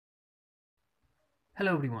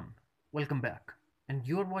Hello everyone, welcome back. And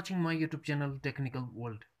you're watching my YouTube channel Technical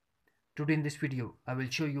World. Today in this video, I will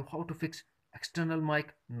show you how to fix external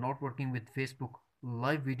mic not working with Facebook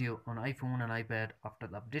live video on iPhone and iPad after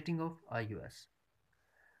the updating of iOS.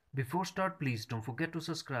 Before start, please don't forget to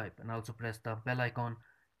subscribe and also press the bell icon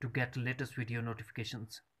to get latest video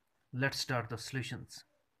notifications. Let's start the solutions.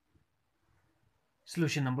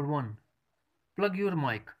 Solution number 1. Plug your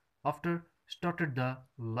mic after started the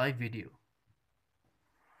live video.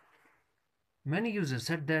 Many users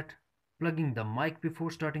said that plugging the mic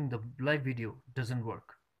before starting the live video doesn't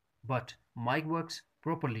work, but mic works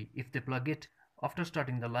properly if they plug it after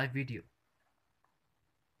starting the live video.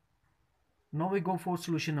 Now we go for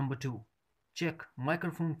solution number 2. Check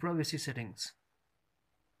microphone privacy settings.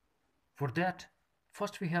 For that,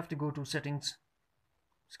 first we have to go to settings,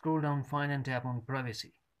 scroll down, find and tap on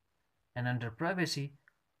privacy. And under privacy,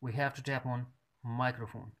 we have to tap on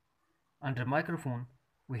microphone. Under microphone,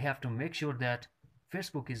 we have to make sure that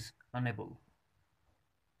Facebook is enabled.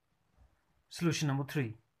 Solution number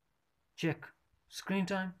 3. Check screen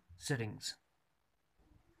time settings.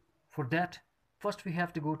 For that, first we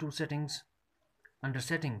have to go to settings. Under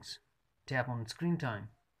settings, tap on screen time.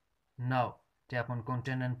 Now tap on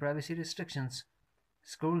content and privacy restrictions.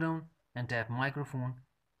 Scroll down and tap microphone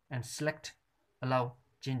and select allow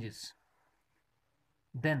changes.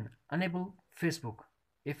 Then enable Facebook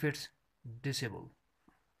if it's disabled.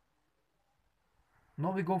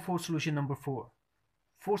 Now we go for solution number 4.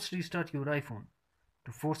 Force restart your iPhone.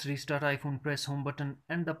 To force restart iPhone, press home button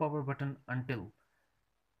and the power button until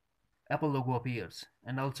Apple logo appears,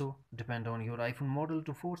 and also depend on your iPhone model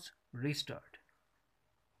to force restart.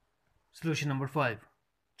 Solution number 5.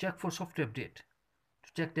 Check for software update.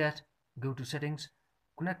 To check that, go to settings,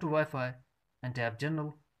 connect to Wi-Fi and tap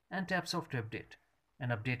general and tap software update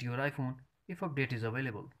and update your iPhone if update is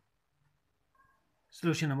available.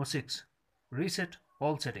 Solution number 6. Reset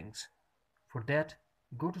all settings. For that,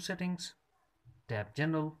 go to settings, tap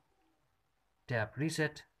general, tap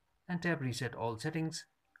reset and tap reset all settings.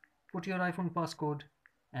 Put your iPhone passcode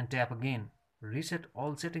and tap again reset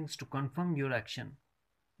all settings to confirm your action.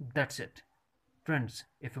 That's it. Friends,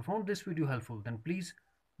 if you found this video helpful, then please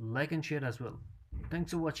like and share as well.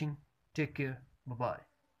 Thanks for watching. Take care. Bye bye.